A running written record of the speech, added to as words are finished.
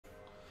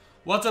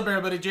What's up,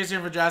 everybody? Jason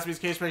here for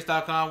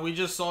JaspysCaseBreaks.com. We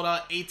just sold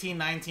out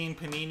 18-19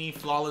 Panini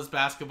Flawless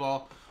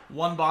Basketball.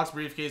 One box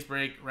briefcase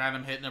break,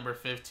 random hit number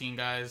 15,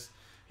 guys.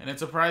 And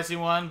it's a pricey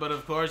one, but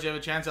of course you have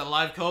a chance at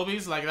live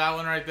Kobe's, like that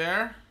one right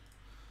there.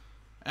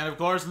 And of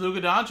course,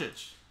 Luka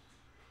Doncic.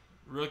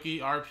 Rookie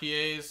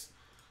RPAs.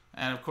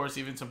 And of course,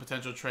 even some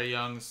potential Trae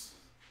Youngs.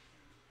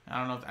 I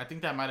don't know. I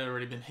think that might have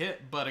already been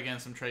hit, but again,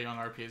 some Trae Young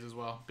RPAs as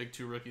well. Big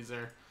two rookies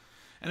there.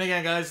 And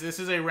again, guys, this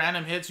is a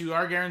random hit, so you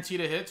are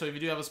guaranteed a hit. So if you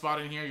do have a spot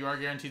in here, you are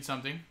guaranteed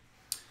something.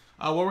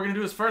 What we're going to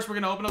do is first, we're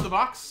going to open up the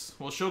box.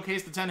 We'll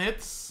showcase the 10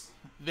 hits.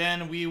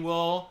 Then we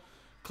will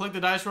click the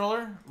dice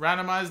roller,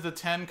 randomize the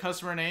 10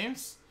 customer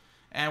names,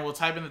 and we'll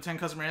type in the 10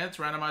 customer hits,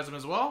 randomize them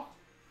as well.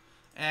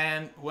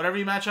 And whatever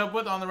you match up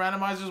with on the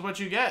randomizer is what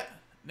you get.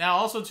 Now,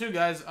 also, too,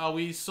 guys,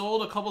 we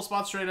sold a couple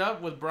spots straight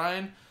up with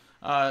Brian,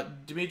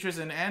 Demetrius,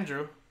 and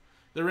Andrew.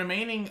 The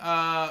remaining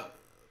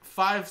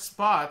 5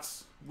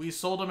 spots, we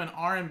sold them in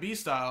R&B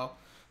style,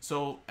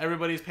 so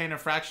everybody's paying a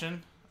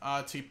fraction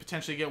to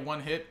potentially get one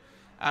hit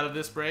out of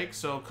this break.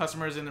 So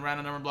customers in the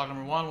random number block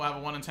number 1 will have a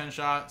 1 in 10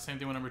 shot. Same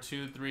thing with number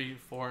 2, 3,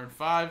 4, and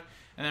 5.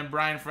 And then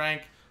Brian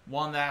Frank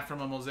won that from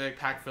a Mosaic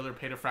pack filler,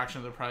 paid a fraction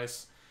of the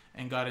price,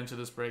 and got into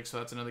this break. So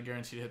that's another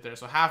guaranteed hit there.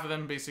 So half of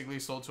them basically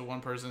sold to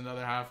one person, the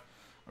other half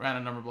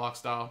random number block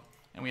style.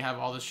 And we have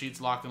all the sheets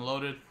locked and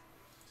loaded.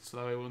 So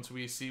that way once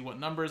we see what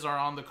numbers are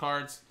on the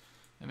cards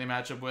and they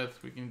match up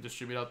with, we can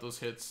distribute out those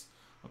hits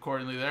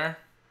accordingly there.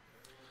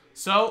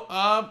 So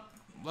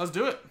let's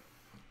do it.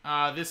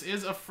 This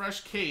is a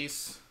fresh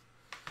case.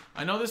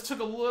 I know this took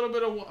a little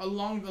bit of a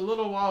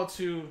little while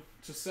to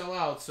sell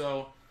out,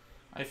 so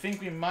I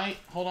think we might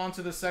hold on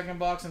to the second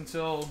box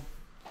until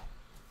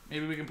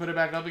maybe we can put it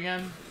back up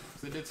again,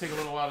 because it did take a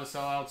little while to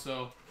sell out.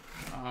 So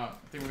I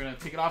think we're gonna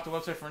take it off the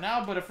website for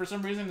now, but if for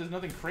some reason there's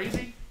nothing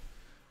crazy,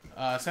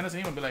 send us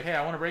an email and be like, hey,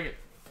 I want to break it,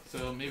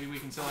 so maybe we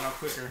can sell it out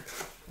quicker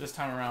this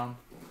time around.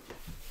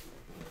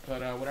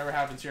 But whatever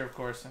happens here, of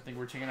course, I think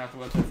we're taking it off the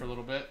website for a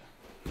little bit.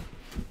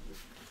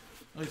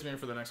 At least maybe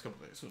for the next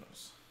couple days. Who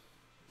knows?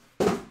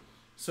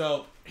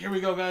 So here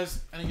we go,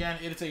 guys. And again,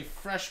 it's a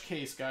fresh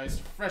case,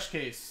 guys. Fresh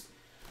case.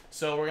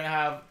 So we're going to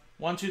have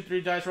 1, 2,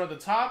 3 dice roll at the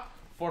top,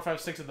 4, 5,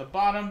 6 at the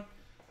bottom.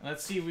 And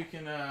let's see if we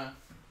can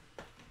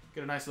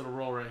get a nice little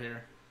roll right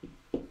here.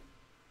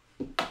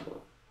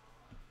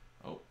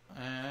 Oh,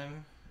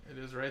 and it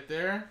is right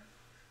there.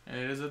 And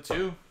it is a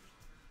 2.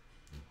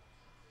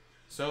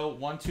 So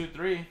 1, 2,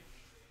 3.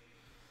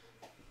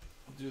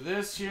 I'll do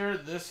this here.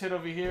 This hit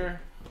over here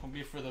will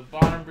be for the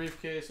bottom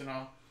briefcase, and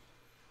I'll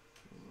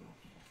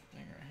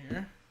thing right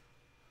here.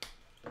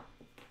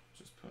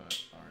 Just put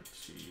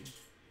RT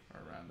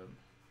or random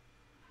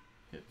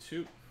hit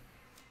 2.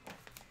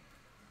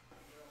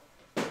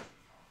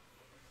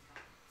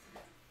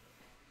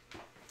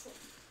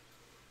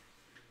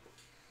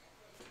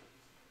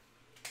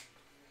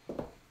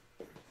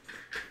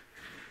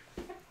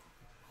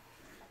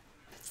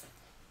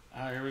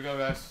 Alright, here we go,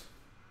 guys.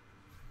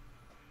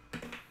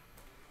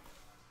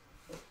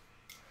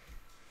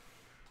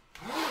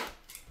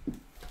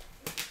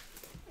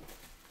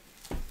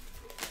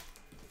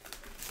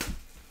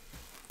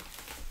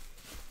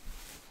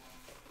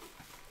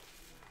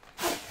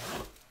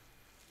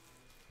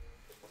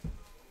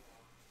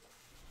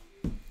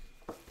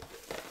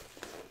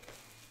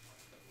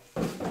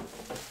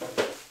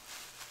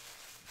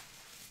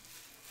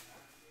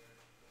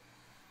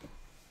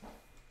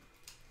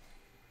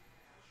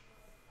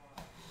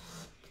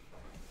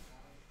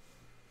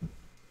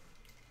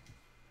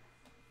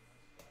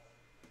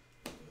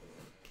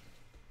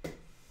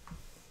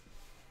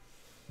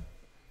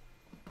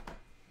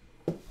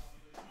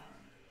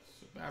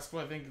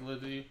 Basketball, I think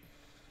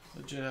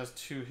legit has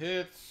 2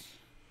 hits.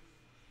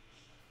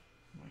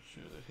 Make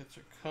sure the hits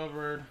are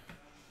covered.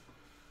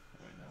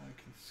 That way now we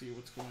can see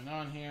what's going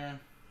on here.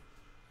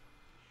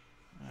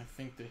 And I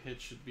think the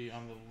hit should be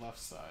on the left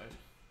side.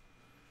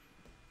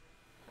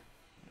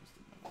 Here's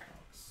the middle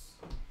box.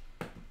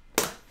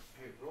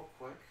 Hey, real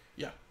quick.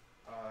 Yeah.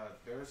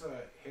 There's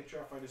a hit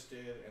drop I just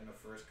did, and the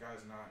first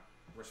guy's not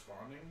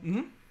responding.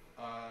 Mm-hmm.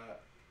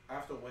 I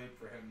have to wait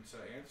for him to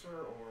answer,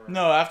 or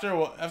no?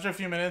 After a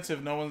few minutes,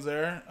 if no one's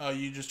there,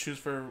 you just choose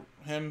for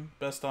him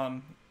based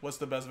on what's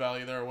the best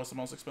value there, or what's the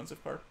most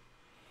expensive card.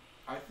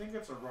 I think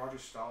it's a Roger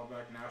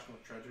Staubach National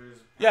Treasures.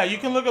 Yeah, you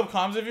can look up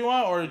comms if you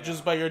want, or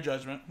just by your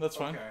judgment. That's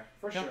fine. Okay,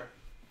 for sure.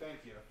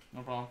 Thank you.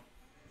 No problem.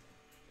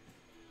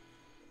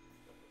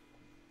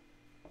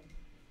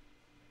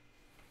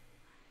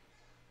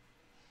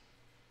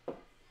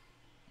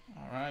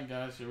 All right,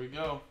 guys, here we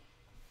go.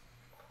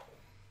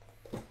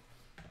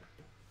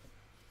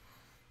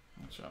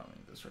 I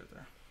need this right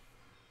there.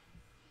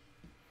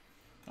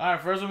 All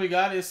right, first one we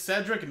got is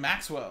Cedric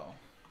Maxwell.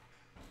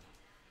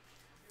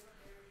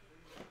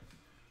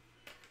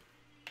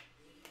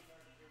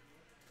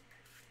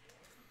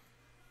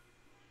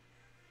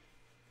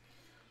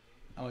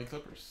 LA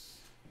Clippers.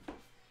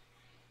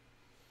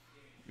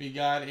 We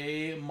got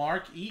a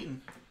Mark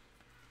Eaton.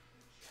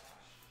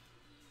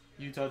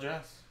 Utah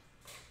Jazz.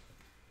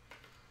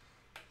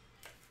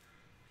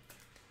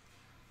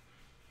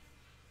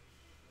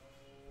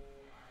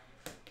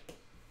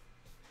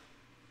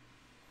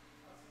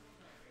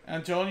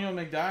 Antonio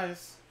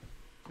McDyess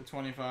to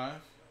 25.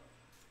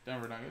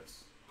 Denver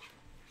Nuggets.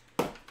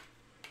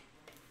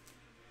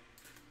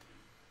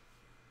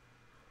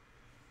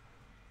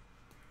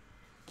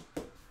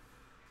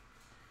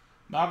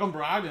 Malcolm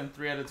Brogdon,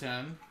 3 out of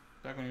 10.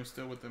 Back when he was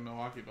still with the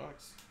Milwaukee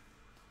Bucks.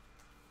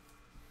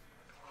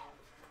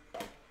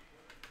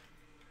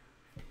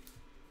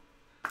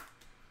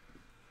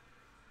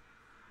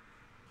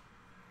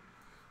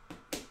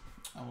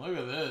 Oh, look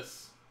at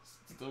this.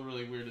 It's still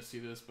really weird to see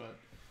this, but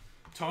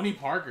Tony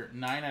Parker,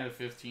 9 out of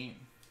 15.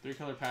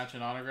 3-color patch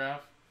and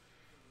autograph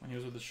when he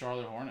was with the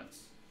Charlotte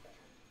Hornets.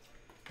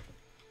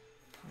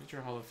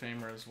 Future Hall of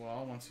Famer as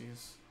well once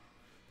he's,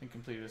 I think,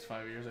 completed his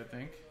 5 years, I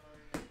think.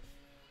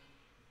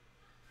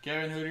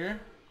 Kevin Hutter.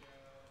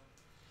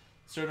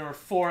 Start number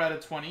 4 out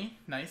of 20.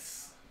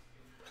 Nice.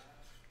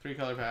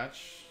 3-color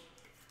patch.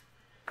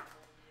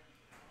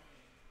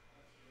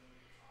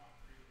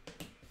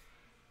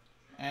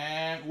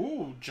 And,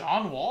 ooh,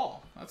 John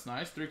Wall. That's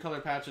nice.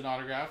 3-color patch and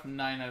autograph.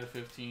 9 out of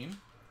 15.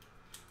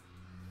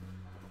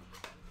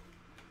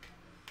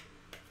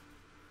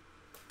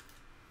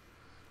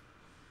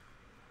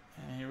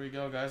 And here we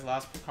go, guys.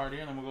 Last card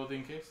here, and then we'll go with the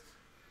encased.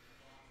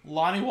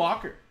 Lonnie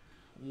Walker.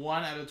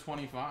 1 out of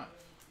 25.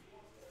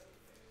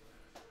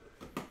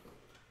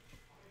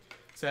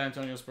 San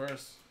Antonio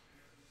Spurs.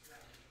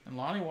 And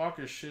Lonnie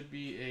Walker should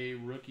be a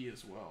rookie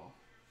as well.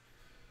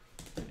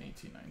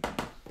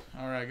 18-19.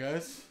 Alright,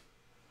 guys.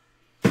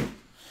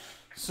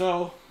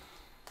 So,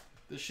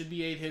 this should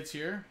be 8 hits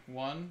here.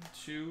 1,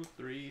 2,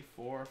 3,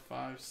 4,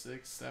 5,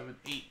 6, 7,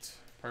 8.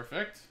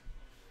 Perfect.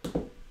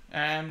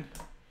 And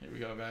here we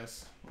go,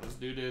 guys. Let's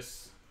do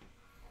this.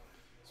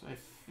 So, I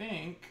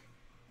think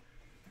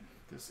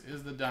this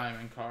is the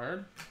diamond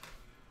card.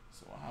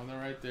 So, we'll have that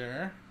right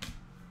there.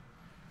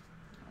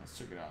 Let's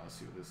check it out. Let's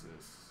see what this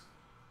is.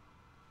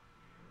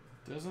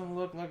 Doesn't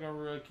look like a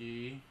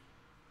rookie.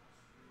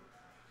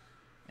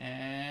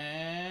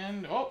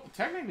 And, oh,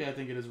 technically I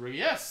think it is rookie.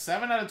 Yes,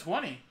 7 out of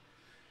 20.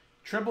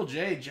 Triple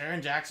J,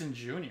 Jaren Jackson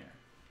Jr.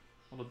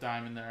 Little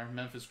diamond there.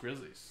 Memphis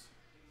Grizzlies.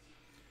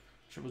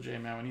 Triple J,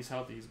 man, when he's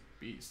healthy, he's a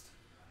beast.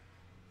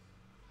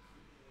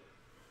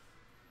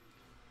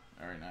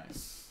 Very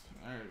nice.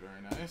 Very,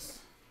 very nice.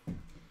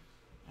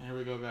 And here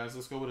we go, guys.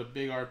 Let's go with a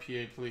big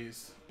RPA,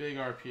 please. Big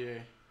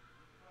RPA.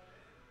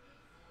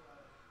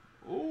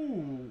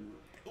 Ooh.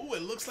 Ooh,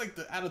 it looks like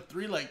the out of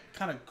 3, like,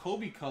 kind of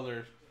Kobe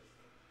colored.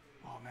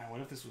 Oh, man,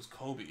 what if this was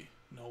Kobe?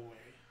 No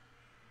way.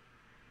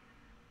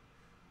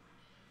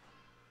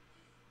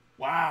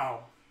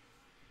 Wow.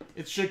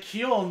 It's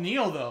Shaquille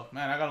O'Neal, though.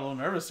 Man, I got a little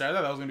nervous there. I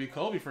thought that was going to be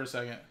Kobe for a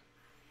second.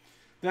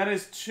 That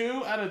is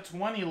 2 out of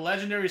 20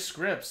 legendary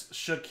scripts,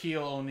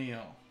 Shaquille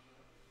O'Neal.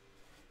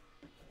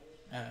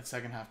 And that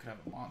second half could have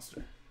a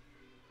monster.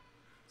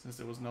 Since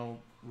there was no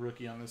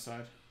rookie on this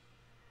side.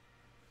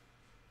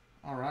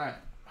 All right.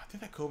 I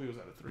think that Kobe was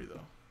out of 3, though.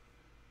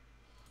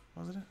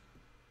 Wasn't it?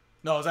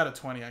 No, it was out of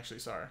 20, actually.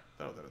 Sorry.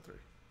 That was out of 3.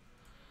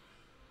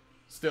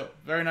 Still,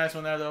 very nice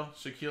one there, though.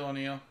 Shaquille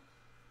O'Neal.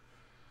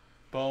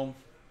 Boom.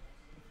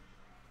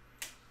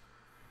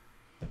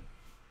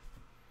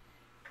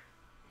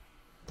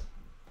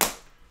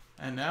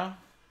 And now,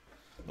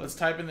 let's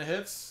type in the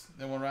hits.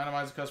 Then we'll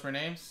randomize the customer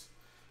names.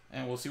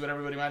 And we'll see what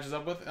everybody matches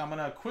up with. I'm going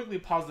to quickly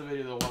pause the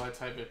video, though, while I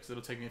type it, because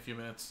it'll take me a few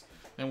minutes.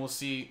 Then we'll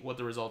see what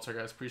the results are,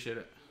 guys. Appreciate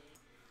it.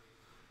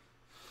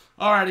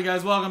 Alrighty,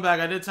 guys. Welcome back.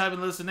 I did type in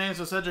the list of names.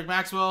 So, Cedric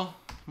Maxwell,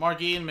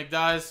 Mark Eaton,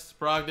 McDyess,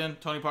 Brogdon,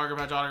 Tony Parker,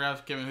 patch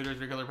autograph, Kevin Hutter,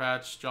 3-color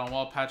patch, John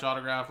Wall, patch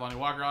autograph, Lonnie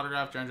Walker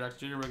autograph, Jaren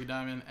Jackson Jr., rookie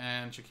diamond,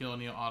 and Shaquille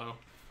O'Neal auto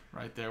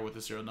right there with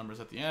the 0 numbers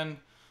at the end.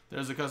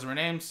 There's the customer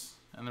names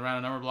and the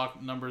random number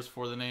block numbers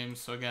for the names.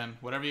 So, again,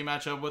 whatever you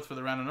match up with for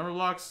the random number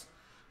blocks,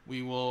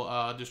 we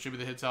will distribute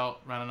the hits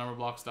out, random number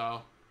block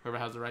style. Whoever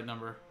has the right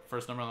number,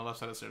 first number on the left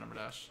side of the 0 number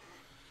dash.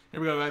 Here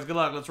we go, guys. Good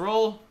luck. Let's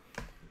roll.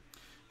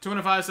 2 and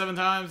a 5, 7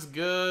 times.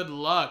 Good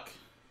luck.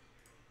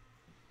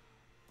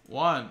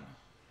 1,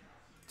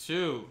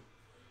 2,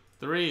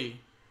 3,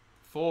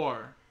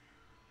 4,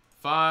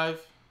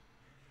 5,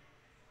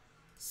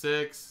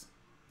 6,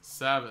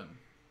 7.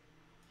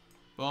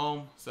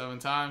 Boom. 7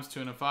 times. 2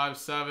 and a 5,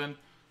 7.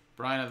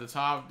 Brian at the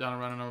top. Down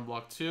around number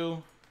block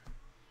 2.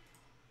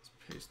 Let's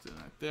paste it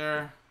right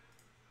there.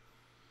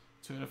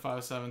 2 and a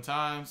 5, 7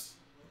 times.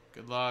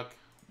 Good luck.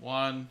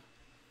 1,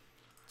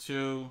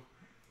 2,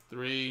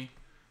 3,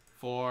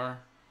 4,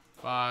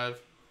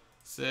 5,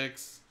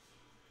 6,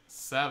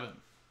 7.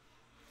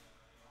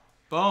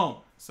 Boom.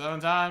 7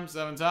 times,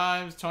 7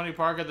 times. Tony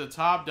Parker at the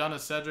top, down to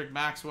Cedric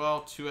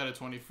Maxwell, 2 out of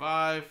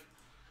 25.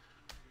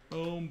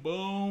 Boom,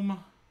 boom.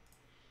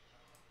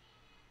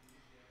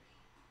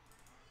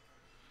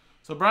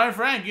 So, Brian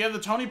Frank, you have the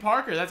Tony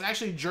Parker. That's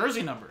actually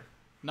jersey number,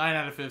 9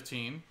 out of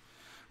 15.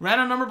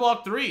 Random number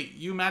block 3.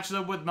 You matched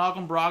up with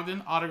Malcolm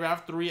Brogdon,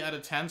 autograph 3 out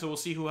of 10. So, we'll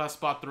see who has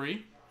spot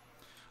 3.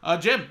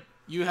 Jim,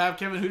 you have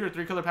Kevin Hutter,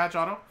 3-color patch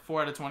auto,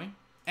 4 out of 20.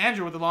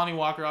 Andrew with the Lonnie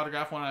Walker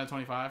autograph, 1 out of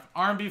 25.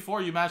 R&B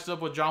 4, you matched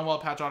up with John Wall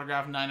patch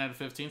autograph, 9 out of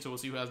 15. So we'll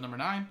see who has number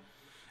 9.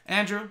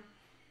 Andrew,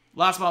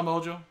 Last Spot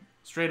Mojo,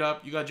 Straight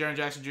up, you got Jaren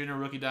Jackson Jr.,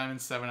 rookie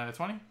diamond, 7 out of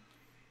 20.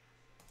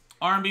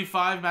 R&B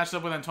 5 matched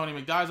up with Antonio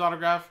McDye's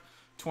autograph,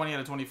 20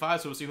 out of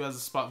 25. So we'll see who has a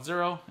spot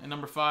 0 in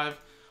number 5.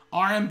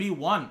 R&B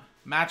 1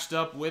 matched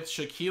up with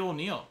Shaquille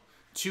O'Neal,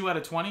 2 out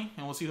of 20.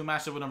 And we'll see who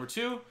matched up with number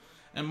 2.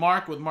 And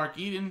Brian with Mark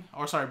Eden,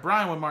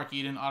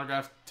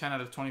 autograph, 10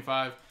 out of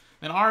 25.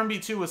 Then R&B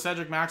 2 with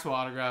Cedric Maxwell,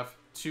 autograph,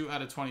 2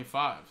 out of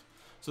 25.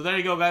 So there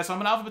you go, guys. So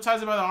I'm going to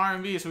alphabetize it by the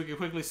R&B so we can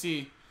quickly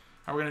see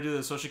how we're going to do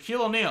this. So Shaquille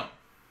O'Neal,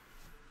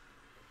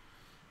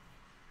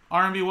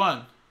 R&B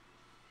 1.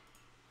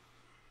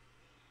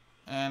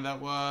 And that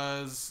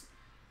was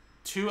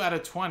 2 out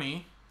of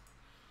 20.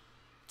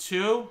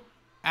 2,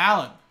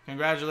 Allen.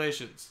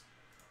 Congratulations.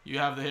 You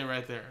have the hit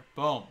right there.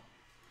 Boom.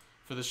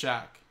 For the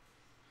Shaq.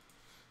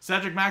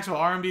 Cedric Maxwell,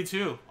 R&B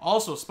 2.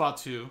 Also spot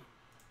 2.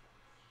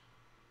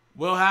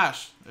 Will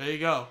Hash. There you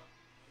go.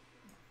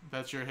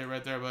 That's your hit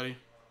right there, buddy.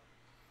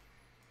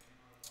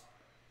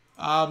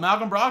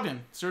 Malcolm Brogdon.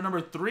 Sir number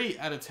 3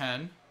 out of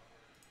 10.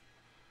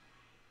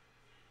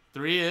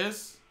 3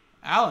 is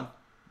Allen.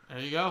 There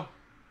you go.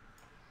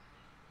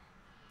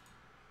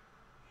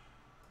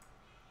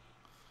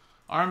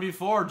 R&B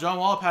 4, John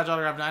Wall patch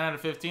autograph, 9 out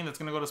of 15. That's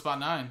going to go to spot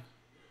 9.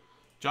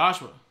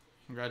 Joshua.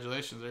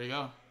 Congratulations. There you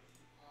go.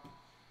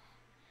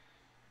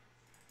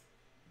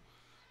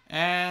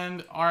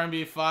 And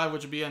R&B 5,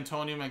 which would be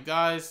Antonio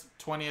McDye's,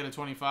 20 out of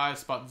 25.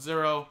 Spot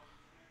 0.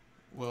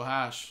 Will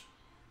Hash.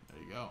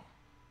 There you go.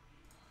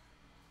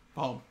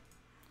 Boom.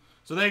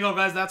 So there you go,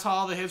 guys. That's how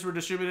all the hits were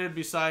distributed,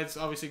 besides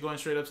obviously going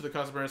straight up to the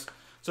customers.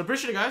 So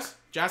appreciate it, guys.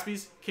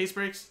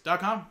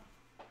 JaspysCaseBreaks.com.